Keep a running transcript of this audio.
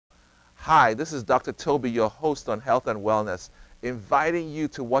Hi, this is Dr. Toby, your host on Health and Wellness, inviting you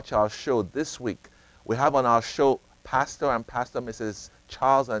to watch our show this week. We have on our show Pastor and Pastor Mrs.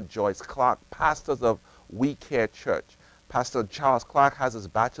 Charles and Joyce Clark, pastors of We Care Church. Pastor Charles Clark has his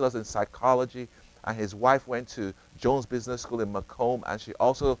bachelor's in psychology, and his wife went to Jones Business School in Macomb, and she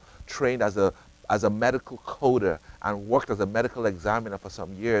also trained as a medical coder and worked as a medical examiner for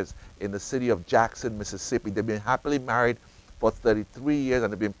some years in the city of Jackson, Mississippi. They've been happily married for 33 years,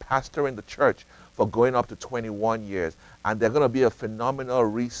 and they've been pastoring the church for going up to 21 years. And they're going to be a phenomenal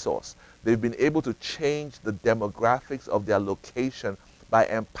resource. They've been able to change the demographics of their location by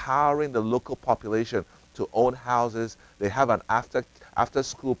empowering the local population to own houses. They have an after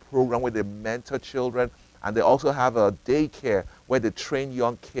school program where they mentor children, and they also have a daycare where they train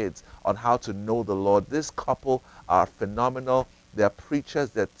young kids on how to know the Lord. This couple are phenomenal. They're preachers,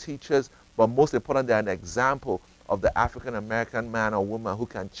 they're teachers, but most important, they're an example of the African American man or woman who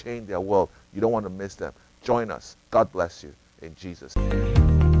can change their world. You don't want to miss them. Join us. God bless you in Jesus' name.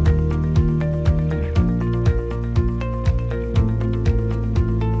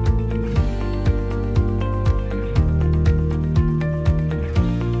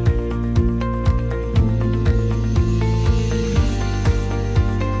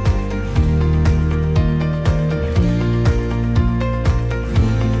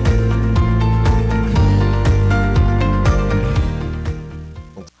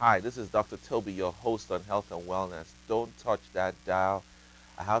 Hi, this is Dr. Toby, your host on Health and Wellness. Don't touch that dial.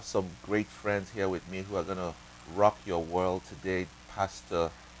 I have some great friends here with me who are going to rock your world today. Pastor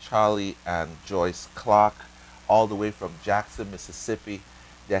Charlie and Joyce Clark, all the way from Jackson, Mississippi.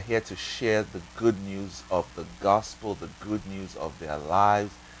 They're here to share the good news of the gospel, the good news of their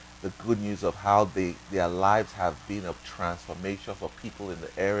lives, the good news of how their lives have been of transformation for people in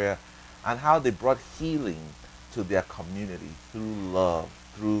the area, and how they brought healing to their community through love,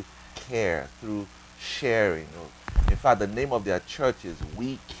 through care, through sharing. In fact, the name of their church is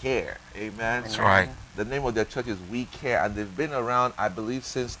We Care. Amen. That's right. The name of their church is We Care, and they've been around, I believe,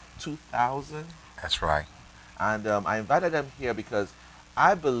 since 2000. That's right. And I invited them here because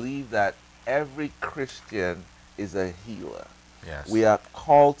I believe that every Christian is a healer. Yes. We are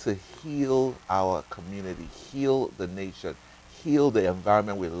called to heal our community, heal the nation, heal the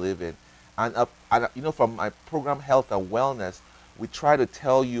environment we live in. And from my program Health and Wellness, we try to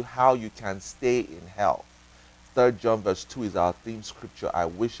tell you how you can stay in health. 3 John verse 2 is our theme scripture. I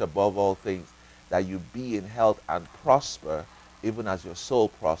wish above all things that you be in health and prosper, even as your soul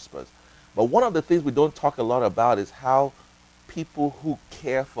prospers. But one of the things we don't talk a lot about is how people who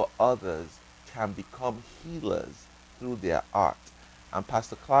care for others can become healers through their art. And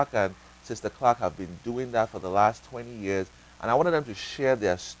Pastor Clark and Sister Clark have been doing that for the last 20 years. And I wanted them to share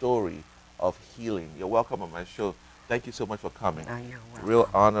their story of healing. You're welcome on my show. Thank you so much for coming. Oh, you're welcome. Real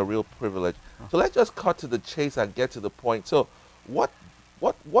honor, real privilege. So let's just cut to the chase and get to the point. So what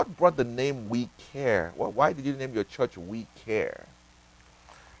brought the name We Care? Why did you name your church We Care?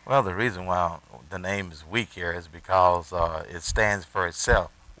 Well, the reason why the name is We Care is because it stands for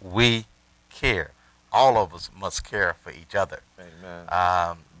itself. We care. All of us must care for each other.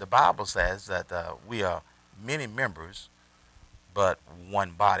 Amen. The Bible says that we are many members, but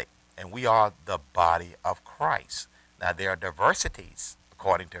one body. And we are the body of Christ. Now, there are diversities,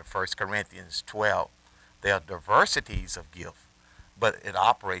 according to 1 Corinthians 12. There are diversities of gift, but it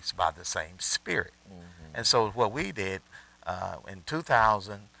operates by the same Spirit. Mm-hmm. And so what we did in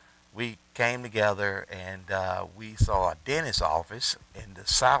 2000, we came together and we saw a dentist office in the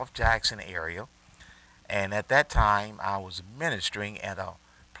South Jackson area. And at that time, I was ministering at a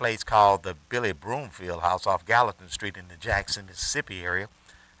place called the Billy Broomfield House off Gallatin Street in the Jackson, Mississippi area.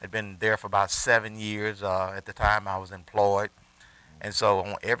 I'd been there for about 7 years. At the time, I was employed. And so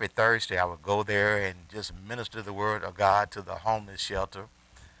on every Thursday, I would go there and just minister the word of God to the homeless shelter.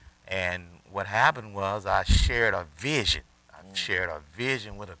 And what happened was I shared a vision. I shared a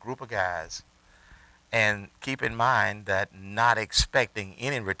vision with a group of guys. And keep in mind that not expecting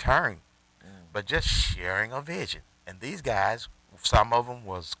any return, but just sharing a vision. And these guys, some of them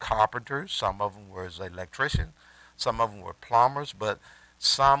was carpenters, some of them was electricians, some of them were plumbers, but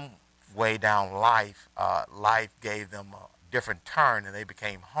some way down life, life gave them a different turn and they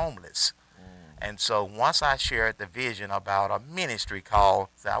became homeless. And so once I shared the vision about a ministry called,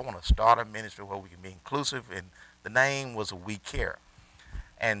 I want to start a ministry where we can be inclusive, and the name was We Care.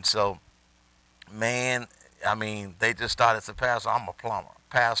 And so, man, I mean, they just started to, Pastor, I'm a plumber.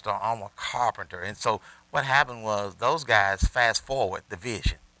 Pastor, I'm a carpenter. And so what happened was those guys fast forward the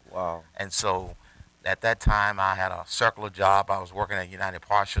vision. Wow. And so at that time, I had a circular job. I was working at United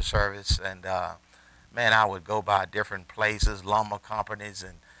Parcel Service, and man, I would go by different places, lumber companies,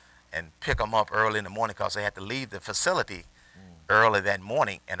 and pick them up early in the morning because they had to leave the facility Mm. early that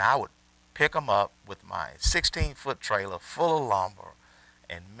morning, and I would pick them up with my 16-foot trailer full of lumber.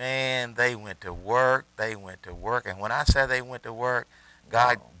 And man, they went to work. They went to work. And when I say they went to work,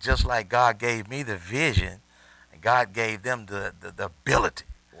 God, Wow. just like God gave me the vision, and God gave them the ability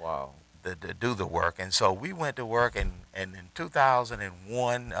Wow. to do the work. And so we went to work, and in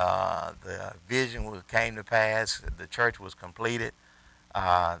 2001, the vision came to pass. The church was completed.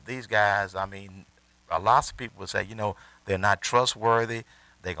 These guys, I mean, a lot of people would say, you know, they're not trustworthy.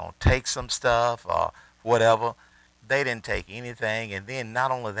 They're going to take some stuff or whatever. They didn't take anything. And then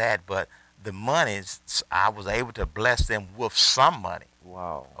not only that, but the monies, I was able to bless them with some money.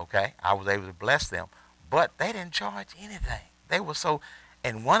 Wow. Okay? I was able to bless them. But they didn't charge anything. They were so,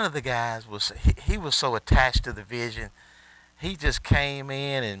 and one of the guys was, he was so attached to the vision. He just came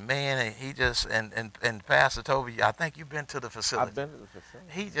in and man, he just, and Pastor Toby, I think you've been to the facility. I've been to the facility.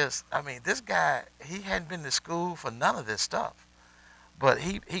 He just, I mean, this guy, he hadn't been to school for none of this stuff. But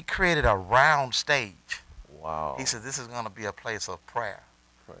he created a round stage. Wow. He said, this is going to be a place of prayer,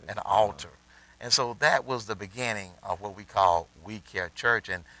 Praise an God. altar. And so that was the beginning of what we call We Care Church.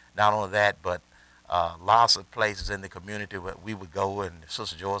 And not only that, but lots of places in the community where we would go, and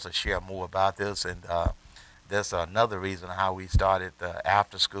Sister Joyce will share more about this. And that's another reason how we started the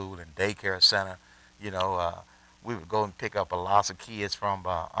after school and daycare center. You know, we would go and pick up a lot of kids from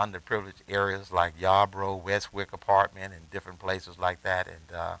underprivileged areas like Yarborough, Westwick Apartment, and different places like that.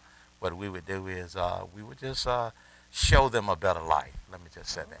 And what we would do is we would just show them a better life. Let me just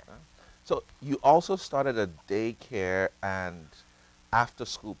say that. Okay. So you also started a daycare and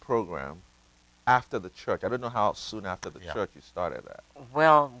after-school program after the church. I don't know how soon after the Yeah. church you started that.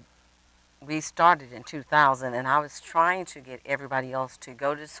 Well, we started in 2000, and I was trying to get everybody else to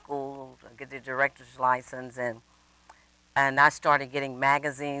go to school, get their director's license, and I started getting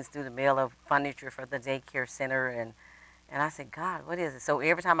magazines through the mail of furniture for the daycare center, and I said, God, what is it? So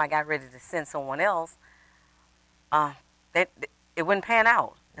every time I got ready to send someone else, it wouldn't pan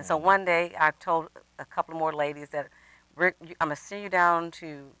out. And so one day I told a couple more ladies that I'm going to send you down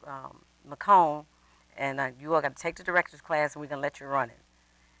to Macomb, and you all got to take the director's class, and we're going to let you run it.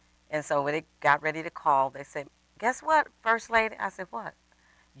 And so when they got ready to call, they said, guess what, First Lady? I said, what?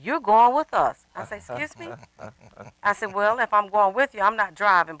 You're going with us. I said, excuse me? I said, well, if I'm going with you, I'm not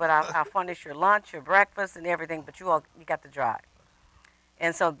driving, but I'll furnish your lunch, your breakfast, and everything, but you got to drive.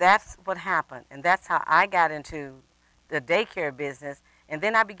 And so that's what happened, and that's how I got into the daycare business. And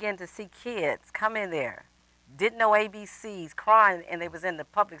then I began to see kids come in there, didn't know ABCs, crying, and they was in the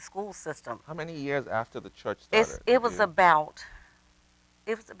public school system. How many years after the church started? It was about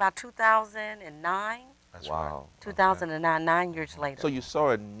 2009. That's Wow. right. 2009, 9 years later. So you saw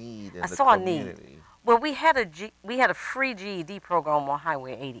a need in I the saw a need. community. Well, we had a free GED program on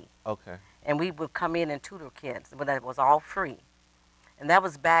Highway 80, Okay. and we would come in and tutor kids, but that was all free. And that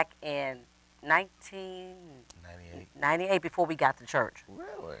was back in 98. 1998, before we got to church.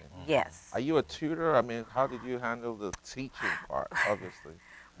 Really? Yes. Are you a tutor? I mean, how did you handle the teaching part, obviously?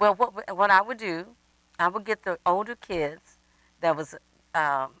 Well, what I would do, I would get the older kids that was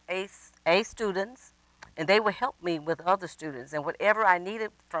A students, and they would help me with other students. And whatever I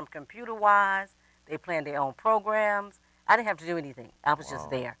needed from computer-wise, they planned their own programs. I didn't have to do anything. I was just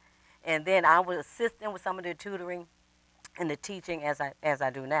Wow. there. And then I would assist them with some of their tutoring and the teaching as I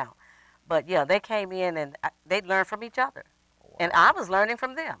do now. But, yeah, they came in, and they learned from each other. And I was learning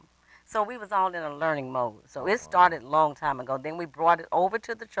from them. So we was all in a learning mode. So it started a long time ago. Then we brought it over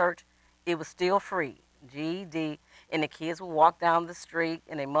to the church. It was still free, GED, and the kids would walk down the street,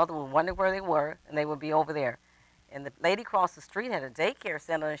 and their mother would wonder where they were, and they would be over there. And the lady across the street had a daycare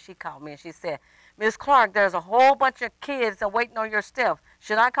center, and she called me, and she said, Miss Clark, there's a whole bunch of kids that are waiting on your stuff.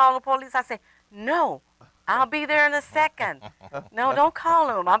 Should I call the police? I said, no, I'll be there in a second. No, don't call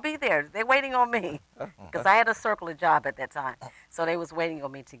them. I'll be there. They're waiting on me. Because I had a circular job at that time. So they was waiting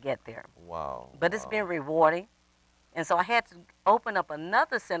on me to get there. Wow. But it's wow. been rewarding. And so I had to open up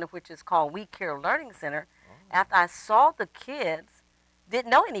another center, which is called We Care Learning Center, after I saw the kids didn't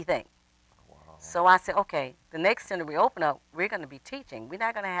know anything. Wow. So I said, okay, the next center we open up, we're going to be teaching. We're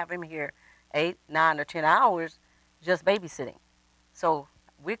not going to have him here 8, 9, or 10 hours just babysitting. So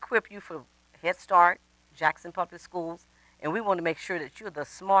we equip you for Head Start, Jackson Public Schools, and we want to make sure that you're the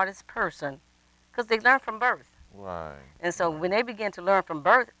smartest person because they learn from birth. Right. And so when they begin to learn from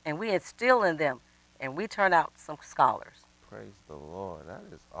birth, and we instill in them, and we turn out some scholars. Praise the Lord. That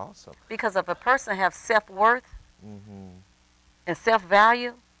is awesome. Because if a person has self-worth Mm-hmm. and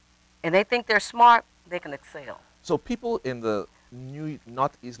self-value, and they think they're smart, they can excel. So people in the new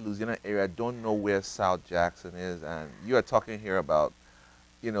Northeast Louisiana area don't know where South Jackson is, and you are talking here about,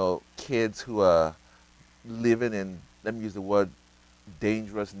 you know, kids who are living in, let me use the word,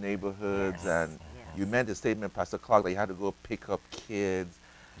 dangerous neighborhoods, Yes. and you Yes. made the statement, Pastor Clark, that you had to go pick up kids.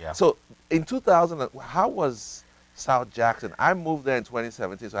 Yeah. So in 2000, how was South Jackson? I moved there in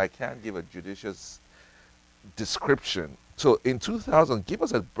 2017, so I can't give a judicious description. So in 2000, give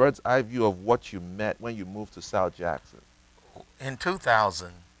us a bird's eye view of what you met when you moved to South Jackson. In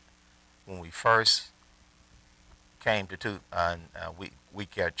 2000, when we first came to We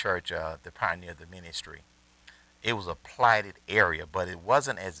Care Church, the pioneer of the ministry, it was a blighted area, but it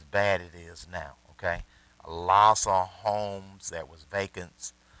wasn't as bad as it is now. Okay, lots of homes that was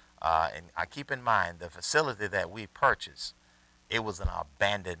vacant, and I keep in mind the facility that we purchased. It was an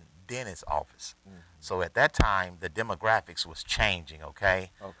abandoned dentist office. So at that time, the demographics was changing.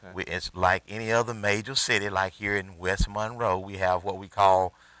 Okay, Okay. it's like any other major city, like here in West Monroe, we have what we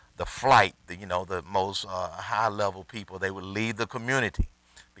call the flight. The most high level people, they would leave the community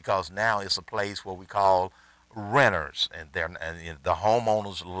because now it's a place where we call renters, and the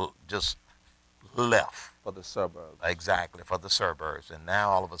homeowners just left. For the suburbs. Exactly, for the suburbs. And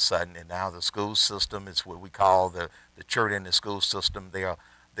now all of a sudden, and now the school system is what we call the children in the school system.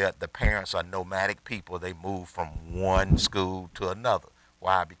 The parents are nomadic people. They move from one school to another.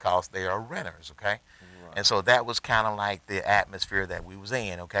 Why? Because they are renters, okay? Right. And so that was kind of like the atmosphere that we was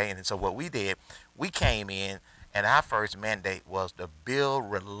in, okay? And so what we did, we came in, and our first mandate was to build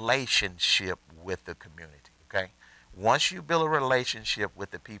relationship with the community, okay? Once you build a relationship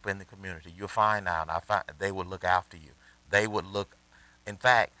with the people in the community, you'll find out they would look after you. They would look, in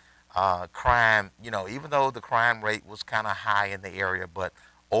fact, crime, even though the crime rate was kind of high in the area, but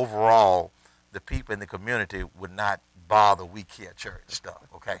overall, the people in the community would not bother We Care Church stuff,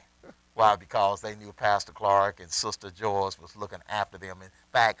 okay? Why? Because they knew Pastor Clark and Sister Joyce was looking after them. In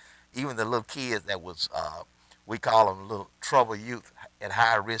fact, even the little kids that was, we call them little trouble youth at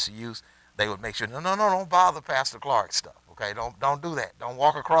high risk youth, they would make sure, no, don't bother Pastor Clark stuff, okay? Don't do that. Don't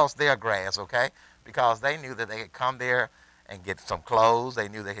walk across their grass, okay? Because they knew that they could come there and get some clothes. They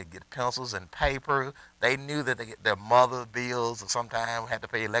knew they could get pencils and paper. They knew that they get their mother bills, or sometimes had to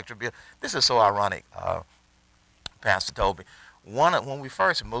pay electric bill. This is so ironic, Pastor Toby. When we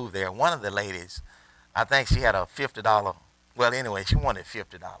first moved there, one of the ladies, I think she had a $50. Well, anyway, she wanted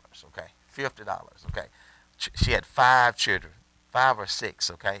 $50. Okay, $50. Okay, she had 5 children, 5 or 6.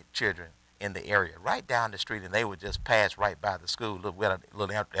 Okay, children in the area, right down the street, and they would just pass right by the school. We had a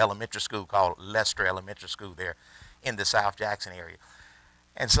little elementary school called Lester Elementary School there in the South Jackson area.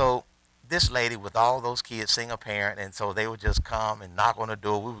 And so this lady with all those kids, single parent, and so they would just come and knock on the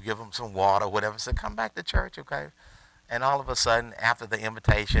door. We would give them some water, whatever, say, come back to church, okay? And all of a sudden, after the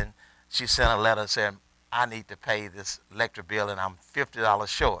invitation, she sent a letter saying, I need to pay this electric bill, and I'm $50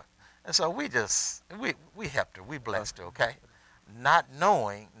 short. And so we helped her. We blessed her, okay? Not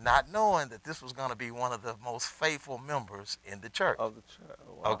knowing that this was going to be one of the most faithful members in the church. Of the church.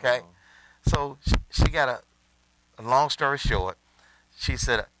 Wow. Okay? So she got a long story short, she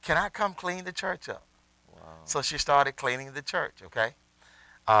said, can I come clean the church up? Wow. So she started cleaning the church, okay?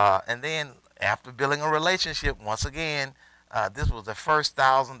 And then after building a relationship, once again, this was the first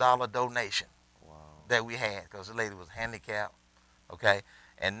 $1,000 donation that we had because the lady was handicapped, okay?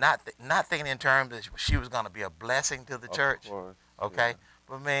 And not thinking in terms that she was going to be a blessing to the church, Course, okay? yeah.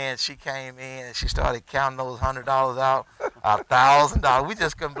 But man, she came in and she started counting those $100 out, $1,000. We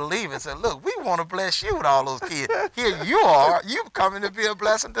just couldn't believe it. Said, look, we want to bless you with all those kids. Here you are. You coming to be a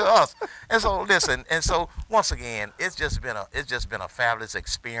blessing to us. And so listen. And so once again, it's just been a fabulous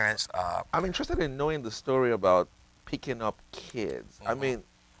experience. I'm interested in knowing the story about picking up kids. I Mhm. mean,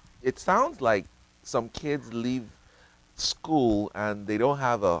 it sounds like some kids leave school and they don't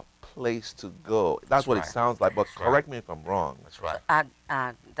have a place to go. That's what right. it sounds like, but That's right. correct me if I'm wrong. That's right.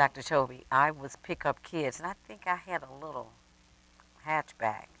 Dr. Toby, I was pick up kids, and I think I had a little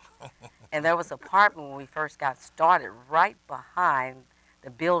hatchback. And there was an apartment when we first got started right behind the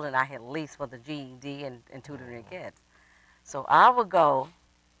building I had leased for the GED and tutoring kids. So I would go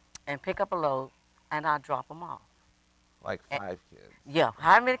and pick up a load, and I'd drop them off. Like 5 kids. Yeah,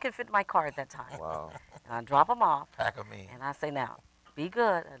 how many could fit in my car at that time? Wow. And I drop them off, Pack 'em in. and I say, now, be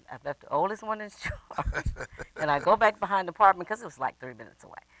good. And I've left the oldest one in charge. And I go back behind the apartment because it was like 3 minutes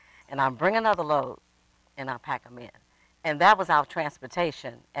away. And I bring another load, and I pack them in. And that was our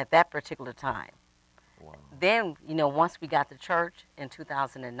transportation at that particular time. Wow. Then, once we got to church in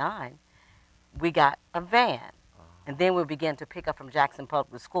 2009, we got a van. And then we began to pick up from Jackson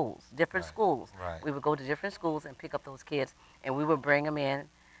Public Schools, different Right. schools. Right. We would go to different schools and pick up those kids, and we would bring them in,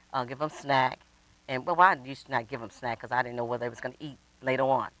 give them snack. And I used to not give them snack because I didn't know whether they was going to eat later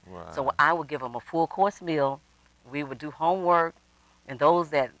on. Right. So I would give them a full course meal. We would do homework, and those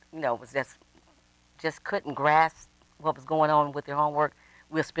that was just couldn't grasp what was going on with their homework,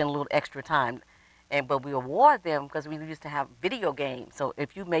 we'll spend a little extra time. But we award them because we used to have video games. So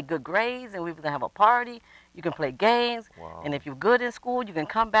if you make good grades and we were going to have a party, you can play games. Wow. And if you're good in school, you can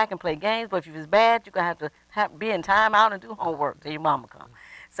come back and play games. But if you was bad, you're going to have be in time out and do homework till your mama come.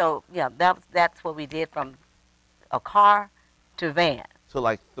 So, yeah, that's what we did, from a car to van. So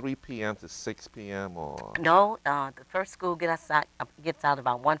like 3 p.m. to 6 p.m. or? No, the first school gets out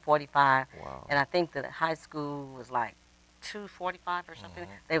about 1:45. Wow. And I think the high school was like 2:45 or something.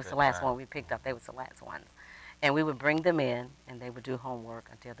 They was the Good last time. one we picked up. They was the last ones. And we would bring them in, and they would do homework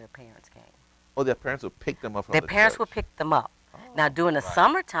until their parents came. Oh, their parents would pick them up from Their the parents church. would pick them up. Oh. Now, during the Right.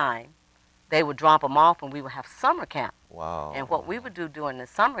 summertime, they would drop them off, and we would have summer camp. Wow. And what we would do during the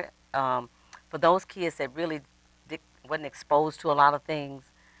summer, for those kids that really wasn't exposed to a lot of things,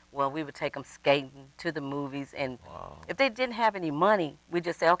 well, we would take them skating, to the movies, and Wow. if they didn't have any money, we'd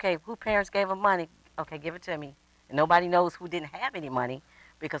just say, okay, who parents gave them money? Okay, give it to me. And nobody knows who didn't have any money,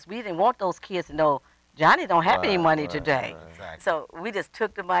 because we didn't want those kids to know, Johnny don't have any Right, money right, today. right. Exactly. So we just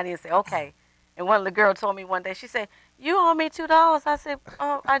took the money and said, okay. And one of the girls told me one day, she said, you owe me $2. I said,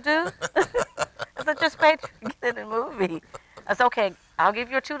 oh, I do? I said, just pay to get in the movie. I said, okay, I'll give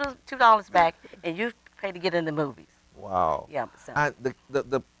you your $2 back, and you pay to get in the movies. Wow. Yeah. So. And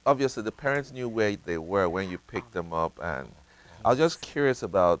the obviously the parents knew where they were when you picked them up, and I was just curious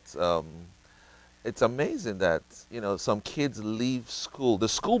about. It's amazing that some kids leave school. The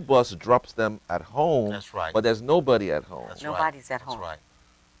school bus drops them at home, That's right. but there's nobody at home. That's Nobody's right. at home. That's right.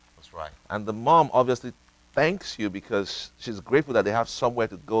 That's right. And the mom obviously thanks you because she's grateful that they have somewhere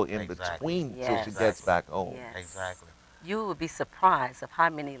to go in Exactly. between till Yes. she gets back home. Yes. Exactly. You would be surprised of how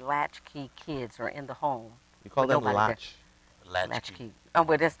many latchkey kids are in the home. You call With them nobody there. latch. Latchkey. Oh,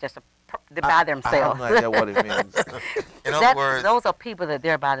 well, that's just they're by I themselves. have no idea what it means. In other words, Those are people that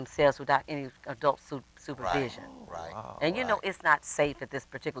they're by themselves without any adult supervision. right. Wow. And you know Right. it's not safe at this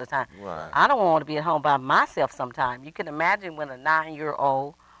particular time. Right. I don't want to be at home by myself sometime. You can imagine when a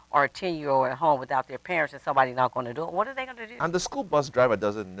 9-year-old or a 10-year-old at home without their parents and somebody not going to do it. What are they going to do? And the school bus driver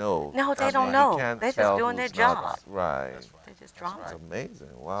doesn't know. No, they That's don't right. know. He can't They're just tell doing their who's not- job. Right. That's right. They just That's drop It's right. amazing.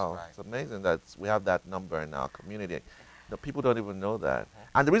 Wow. right. It's amazing that we have that number in our community. The people don't even know that.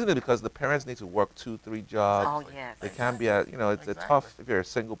 And the reason is because the parents need to work 2-3 jobs. Oh, yes. They can't be it's a Exactly. tough if you're a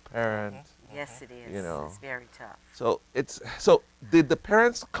single parent. Yes, it is. You know. It's very tough. So did the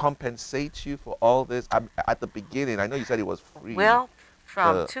parents compensate you for all this at the beginning? I know you said it was free. Well,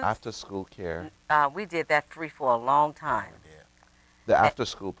 from the after school care, we did that free for a long time. We did. the after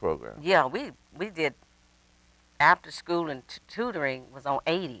school program. Yeah, we did after school and tutoring was on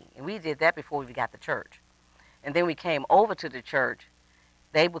 80, and we did that before we got to church. And then we came over to the church.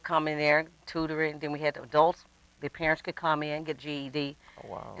 They would come in there tutoring. Then we had the adults. The parents could come in, get GED. Oh,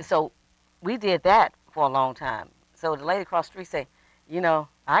 wow. And so we did that for a long time. So the lady across the street said,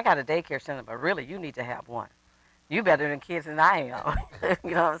 I got a daycare center, but really you need to have one. You better than kids than I am.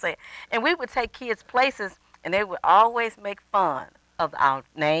 You know what I'm saying? And we would take kids places, and they would always make fun of our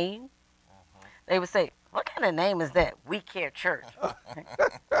name. They would say, what kind of name is that? We Care Church.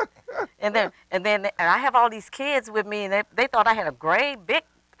 and I have all these kids with me, and they thought I had a great big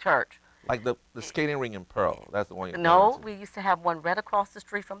church. Like the skating ring in Pearl. That's the one you're No, referring to. we used to have one right across the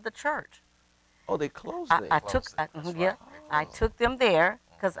street from the church. Oh, they closed it. I Closed it. That's yeah, right. They I closed took them there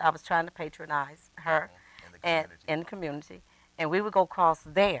because I was trying to patronize her In the and community. in the community, and we would go across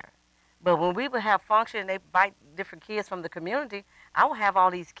there. But when we would have function, and they invite different kids from the community, I would have all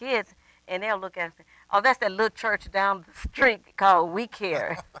these kids, and they'll look at me. Oh, that's that little church down the street called We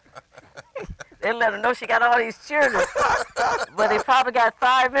Care. They let her know she got all these children, but they probably got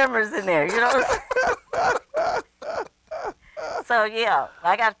 5 members in there. You know what I'm saying? So yeah,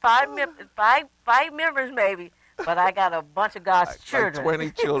 I got five members maybe, but I got a bunch of God's Like children.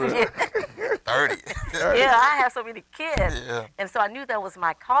 20 children. Yeah. 30. Yeah, I have so many kids, Yeah. and so I knew that was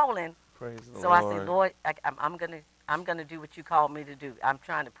my calling. Praise the So Lord. I said, Lord, I'm gonna do what you called me to do. I'm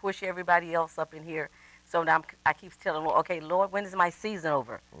trying to push everybody else up in here. So now I keep telling Lord, okay, Lord, when is my season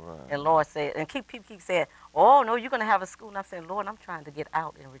over? Right. And Lord said, and people keep saying, oh no, you're gonna have a school. And I'm saying, Lord, I'm trying to get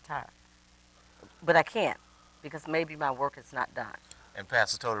out and retire, but I can't because maybe my work is not done. And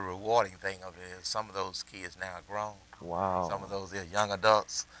Pastor told the rewarding thing of it is some of those kids now are grown. Wow. Some of those are young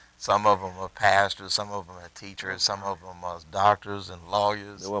adults. Some of them are pastors. Some of them are teachers. Some of them are doctors and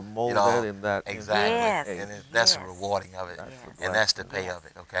lawyers. They were molded know, in that. Exactly. Yes, That's the yes. rewarding of it. That's Yes. the And that's the blessing. pay of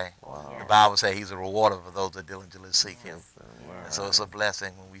it, okay? Wow. Yes. The Bible says he's a rewarder for those that diligently seek him. Right. And so it's a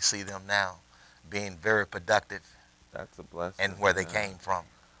blessing when we see them now being very productive That's a blessing. and where they yeah. came from.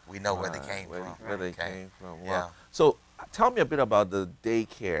 We know where they Right, came where, from. Where they okay? came from. Wow. Yeah. So Tell me a bit about the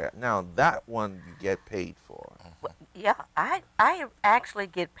daycare. Now, that one you get paid for. Well, yeah, I actually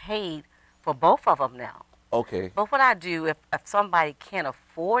get paid for both of them now. Okay. But what I do, if somebody can't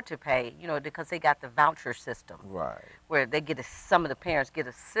afford to pay, because they got the voucher system Right. where they get some of the parents get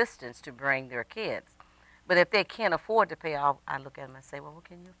assistance to bring their kids. But if they can't afford to pay, I look at them and say, well, what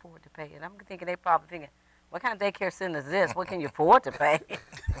can you afford to pay? And I'm thinking they probably thinking, what kind of daycare center is this? What can you afford to pay?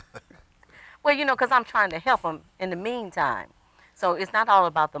 Well, because I'm trying to help them in the meantime. So it's not all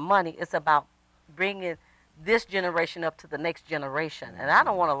about the money. It's about bringing this generation up to the next generation. And I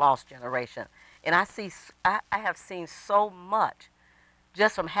don't want a lost generation. And I have seen so much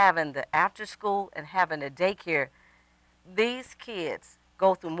just from having the after school and having the daycare. These kids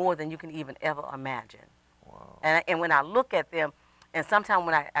go through more than you can even ever imagine. Wow. And when I look at them, and sometimes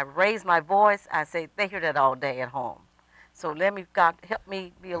when I raise my voice, I say, they hear that all day at home. So God help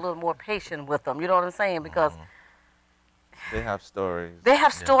me be a little more patient with them. You know what I'm saying? Because they have stories. they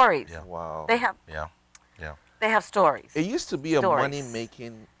have stories. Yeah. Wow. They have. Yeah. Yeah. They have stories. It used to be a Stories.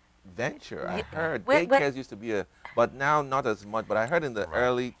 money-making venture. I Yeah. heard Wait, daycares used to be but now not as much. But I heard in the Right.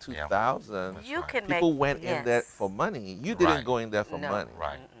 early Yeah. 2000s, You right. can people make, went in there yes. for money. You didn't Right. go in there for No. money.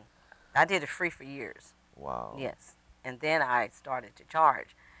 Right. Mm-mm. I did it free for years. Wow. Yes. And then I started to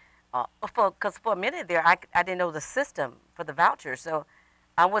charge. Because for a minute there, I didn't know the system for the vouchers. So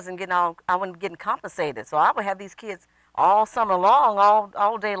I wasn't getting compensated. So I would have these kids all summer long,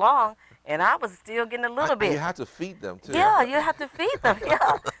 all day long, and I was still getting a little And bit. you had to feed them too. Yeah, you have to feed them.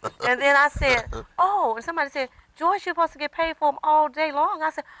 Yeah. And then I said, oh, and somebody said, George, you're supposed to get paid for them all day long. I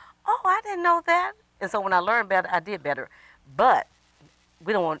said, oh, I didn't know that. And so when I learned better, I did better. But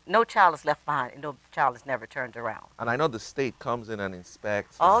we don't want, no child is left behind, and no child is never turned around. And I know the state comes in and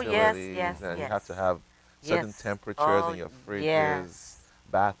inspects Oh, facilities, yes, and you yes. have to have certain Yes. temperatures Oh, in your fridges. yes.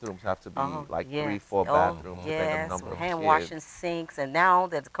 Bathrooms have to be like yes. 3, 4 bathrooms, depending on yes. the number of Hand kids. washing sinks, and now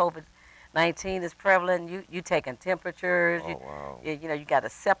that COVID-19 is prevalent, you taking temperatures. Oh, wow. You got to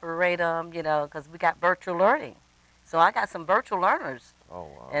separate them. Because we got virtual learning. So I got some virtual learners, Oh,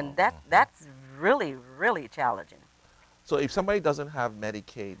 wow. and that's really, really challenging. So if somebody doesn't have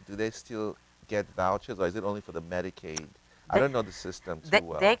Medicaid, do they still get vouchers, or is it only for the Medicaid? I don't know the system too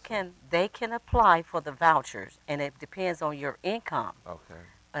well. They can apply for the vouchers, and it depends on your income.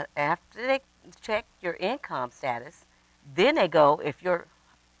 Okay. After they check your income status, then they go, if your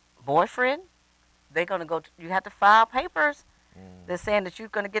boyfriend, they're going to go, you have to file papers. They're saying that you're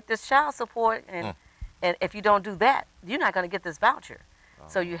going to get this child support, and if you don't do that, you're not going to get this voucher.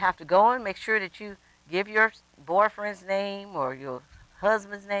 So you have to go and make sure that you give your boyfriend's name or your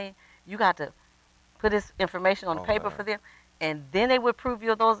husband's name. You got to put this information on the paper Okay. for them, and then they will approve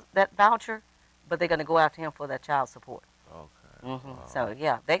you that voucher, but they're going to go after him for that child support. Okay. Wow. So,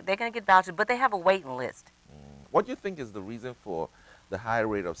 yeah, they're going to get vouchers, but they have a waiting list. What do you think is the reason for the high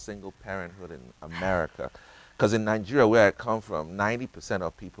rate of single parenthood in America? Because in Nigeria, where I come from, 90%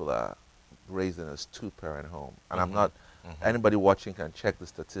 of people are raised in a two-parent home. And I'm not, anybody watching can check the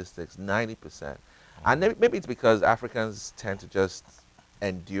statistics, 90%. And maybe it's because Africans tend to just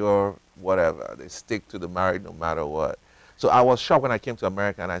endure whatever. They stick to the marriage no matter what. So I was shocked when I came to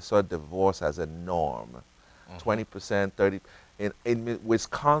America and I saw divorce as a norm. 20%, 30%. In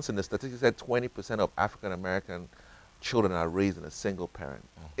Wisconsin, the statistics said 20% of African American children are raised in a single parent.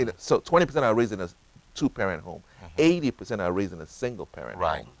 So 20% are raised in a two-parent home. 80% are raised in a single parent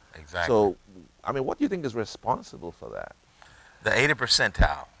Right. home. Exactly. So, I mean, what do you think is responsible for that? The 80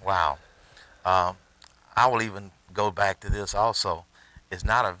 percentile. Wow. I will even go back to this also. It's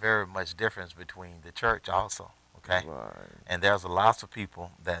not a very much difference between the church also. Okay. Right. And there's a lots of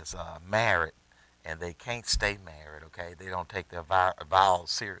people that's married and they can't stay married. Okay. They don't take their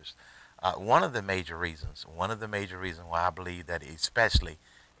vows serious. One of the major reasons why I believe that especially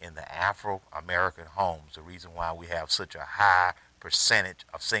in the Afro-American homes, the reason why we have such a high percentage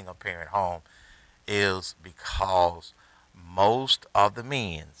of single-parent home is because most of the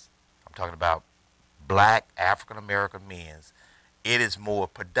men's, I'm talking about black African-American men's, it is more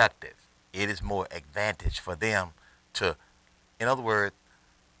productive. It is more advantage for them to, in other words,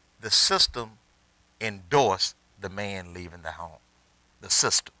 the system endorse the man leaving the home. The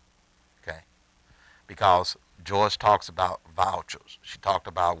system, okay? Because Joyce talks about vouchers. She talked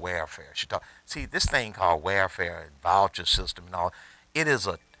about welfare. See, this thing called welfare and voucher system and all, it is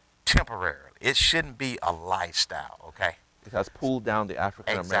a temporary. It shouldn't be a lifestyle, okay? It has pulled down the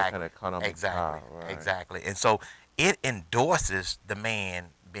African American economy. Exactly. Right. Exactly. And so it endorses the man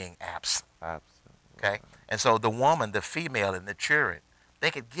being absent, Absolutely. okay? And so the woman, the female, and the children, they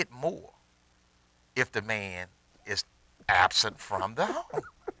could get more if the man is absent from the home.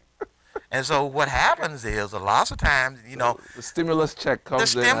 And so what happens is a lot of times, you know, The stimulus check the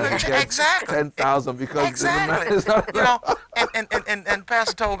comes in and stimulus you check, get exactly, 10,000 because the man exactly. is not You know, and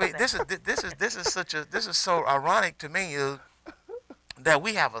Pastor Toby, this is so ironic to me is that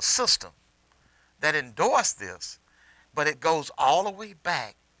we have a system that endorsed this, but it goes all the way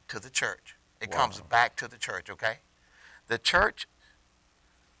back to the church. It comes Wow. back to the church, okay? The church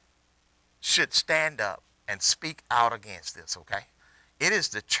should stand up and speak out against this, okay? It is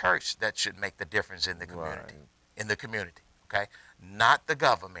the church that should make the difference in the community. Right. In the community, okay? Not the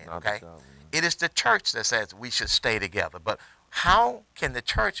government, Not the okay? government. It is the church that says we should stay together. But how can the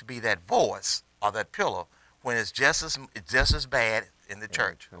church be that voice or that pillar when it's just as bad in the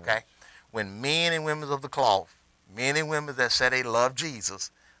church, okay? When men and women of the cloth, men and women that say they love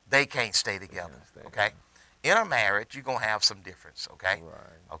Jesus, they can't stay together, stay okay? In a marriage, you're going to have some difference, okay?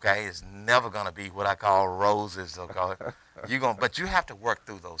 Right. Okay, it's never going to be what I call roses, okay? But you have to work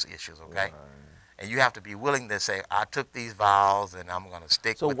through those issues, okay? Right. And you have to be willing to say, I took these vows and I'm going to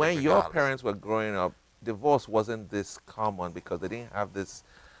stick So with it when your regardless. parents were growing up, divorce wasn't this common because they didn't have this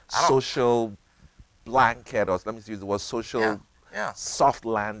I don't- social blanket, or let me use the word social Yeah, yeah. soft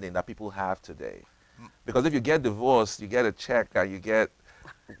landing that people have today. Because if you get divorced, you get a check and you get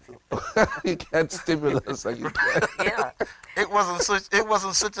you get stimulus and you get Yeah. It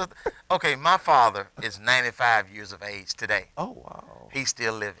wasn't such a, okay, my father is 95 years of age today. oh wow. He's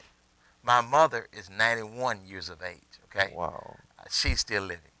still living. My mother is 91 years of age, okay? Wow. She's still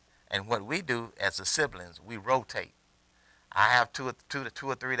living. And what we do as the siblings, we rotate. I have two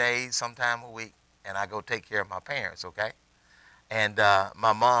or 3 days, sometime a week, and I go take care of my parents, okay? And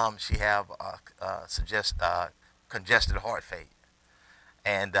my mom, she have congested heart failure,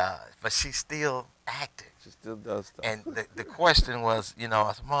 and but she's still active. She still does stuff. And the question was, you know,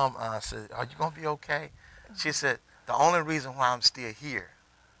 I said, Mom, I said, are you gonna be okay? She said, the only reason why I'm still here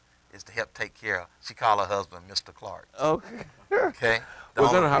is to help take care of. She called her husband Mr. Clark. Okay. Okay. We're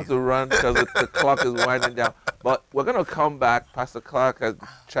going to have to run because the clock is winding down. But we're going to come back. Pastor Clark,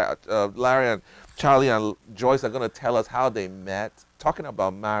 Larry, and Charlie, and Joyce are going to tell us how they met, talking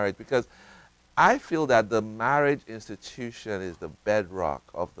about marriage, because I feel that the marriage institution is the bedrock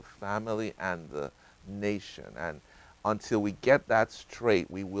of the family and the nation. And until we get that straight,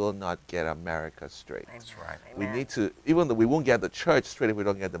 we will not get America straight. That's right. We Amen. need to, even though we won't get the church straight if we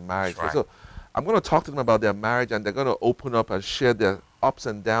don't get the marriage That's straight. right. So I'm going to talk to them about their marriage, and they're going to open up and share their ups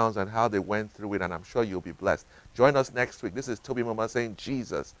and downs and how they went through it, and I'm sure you'll be blessed. Join us next week. This is Toby Mama saying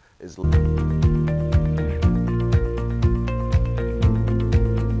Jesus is Lord.